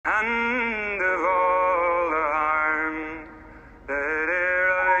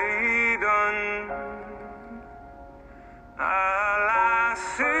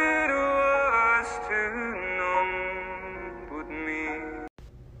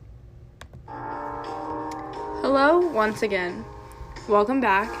Hello once again. Welcome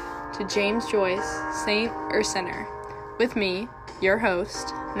back to James Joyce, Saint or Sinner, with me, your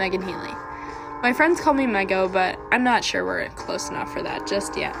host, Megan Healy. My friends call me Mego, but I'm not sure we're close enough for that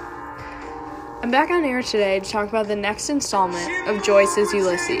just yet. I'm back on air today to talk about the next installment of Joyce's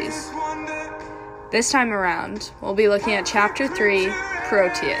Ulysses. This time around, we'll be looking at Chapter 3,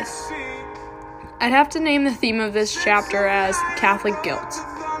 Proteus. I'd have to name the theme of this chapter as Catholic guilt.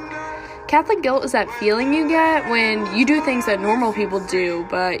 Catholic guilt is that feeling you get when you do things that normal people do,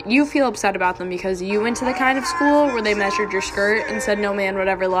 but you feel upset about them because you went to the kind of school where they measured your skirt and said no man would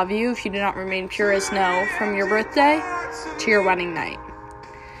ever love you if you did not remain pure as snow from your birthday to your wedding night.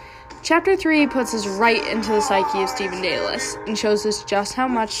 Chapter 3 puts us right into the psyche of Stephen Dallas and shows us just how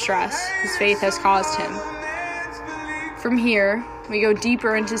much stress his faith has caused him. From here, we go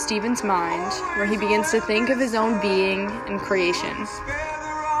deeper into Stephen's mind, where he begins to think of his own being and creation.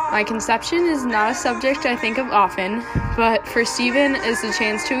 My conception is not a subject I think of often, but for Stephen is the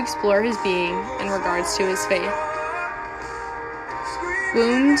chance to explore his being in regards to his faith.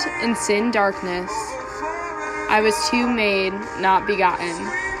 Wombed in sin darkness, I was too made, not begotten.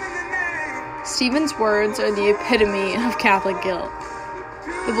 Stephen's words are the epitome of Catholic guilt.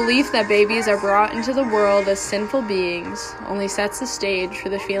 The belief that babies are brought into the world as sinful beings only sets the stage for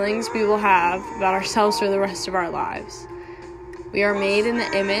the feelings we will have about ourselves for the rest of our lives. We are made in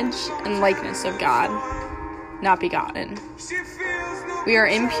the image and likeness of God, not begotten. We are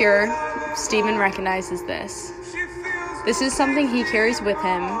impure. Stephen recognizes this. This is something he carries with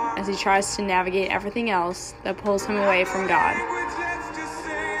him as he tries to navigate everything else that pulls him away from God.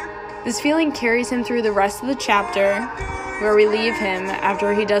 This feeling carries him through the rest of the chapter, where we leave him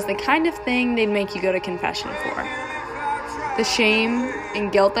after he does the kind of thing they'd make you go to confession for. The shame and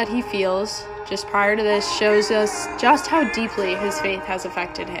guilt that he feels just prior to this shows us just how deeply his faith has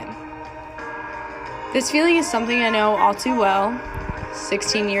affected him. This feeling is something I know all too well.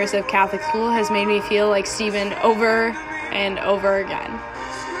 16 years of Catholic school has made me feel like Stephen over and over again.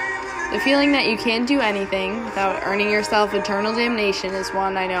 The feeling that you can't do anything without earning yourself eternal damnation is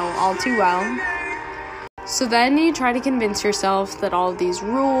one I know all too well. So then you try to convince yourself that all of these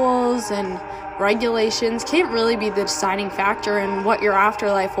rules and regulations can't really be the deciding factor in what your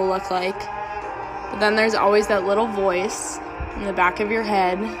afterlife will look like. But then there's always that little voice in the back of your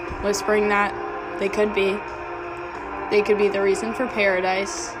head whispering that they could be. They could be the reason for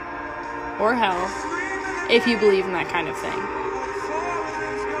paradise or hell if you believe in that kind of thing.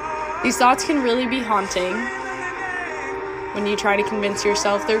 These thoughts can really be haunting when you try to convince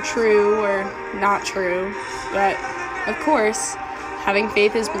yourself they're true or not true. But, of course, having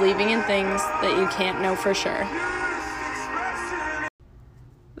faith is believing in things that you can't know for sure.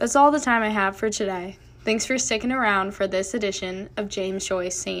 That's all the time I have for today. Thanks for sticking around for this edition of James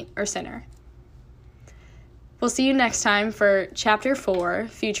Joyce, Saint or Sinner. We'll see you next time for Chapter 4,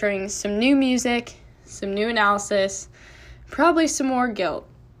 featuring some new music, some new analysis, probably some more guilt.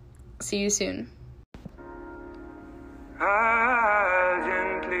 See you soon.